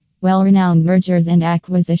Well renowned mergers and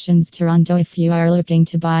acquisitions Toronto. If you are looking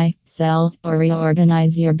to buy, sell, or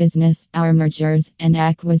reorganize your business, our mergers and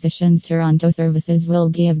acquisitions Toronto services will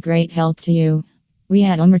be of great help to you. We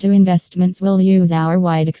at Omer2 Investments will use our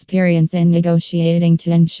wide experience in negotiating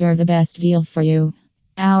to ensure the best deal for you.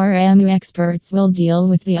 Our MU experts will deal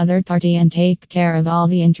with the other party and take care of all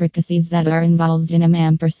the intricacies that are involved in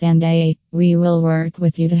M&A. We will work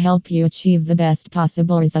with you to help you achieve the best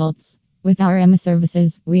possible results. With our MA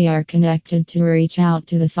services, we are connected to reach out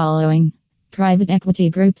to the following: private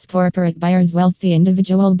equity groups, corporate buyers, wealthy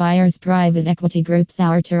individual buyers, private equity groups.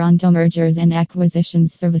 Our Toronto mergers and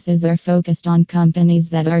acquisitions services are focused on companies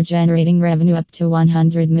that are generating revenue up to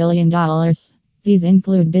 $100 million. These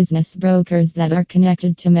include business brokers that are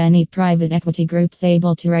connected to many private equity groups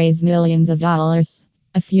able to raise millions of dollars.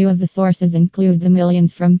 A few of the sources include the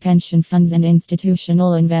millions from pension funds and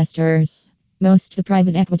institutional investors. Most the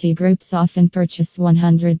private equity groups often purchase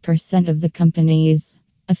 100% of the companies.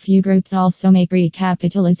 A few groups also make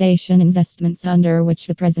recapitalization investments under which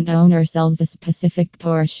the present owner sells a specific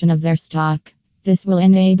portion of their stock. This will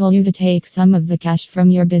enable you to take some of the cash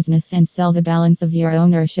from your business and sell the balance of your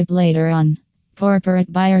ownership later on.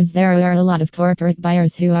 Corporate buyers. There are a lot of corporate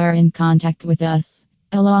buyers who are in contact with us.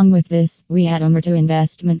 Along with this, we at Omer2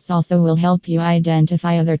 Investments also will help you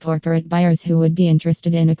identify other corporate buyers who would be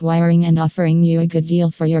interested in acquiring and offering you a good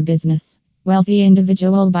deal for your business. Wealthy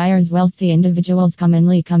individual buyers. Wealthy individuals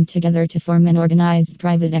commonly come together to form an organized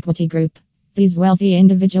private equity group. These wealthy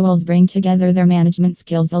individuals bring together their management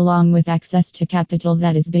skills along with access to capital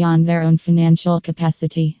that is beyond their own financial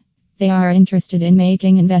capacity. They are interested in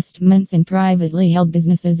making investments in privately held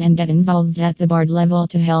businesses and get involved at the board level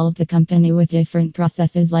to help the company with different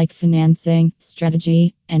processes like financing,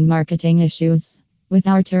 strategy, and marketing issues. With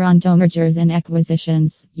our Toronto mergers and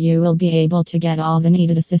acquisitions, you will be able to get all the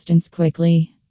needed assistance quickly.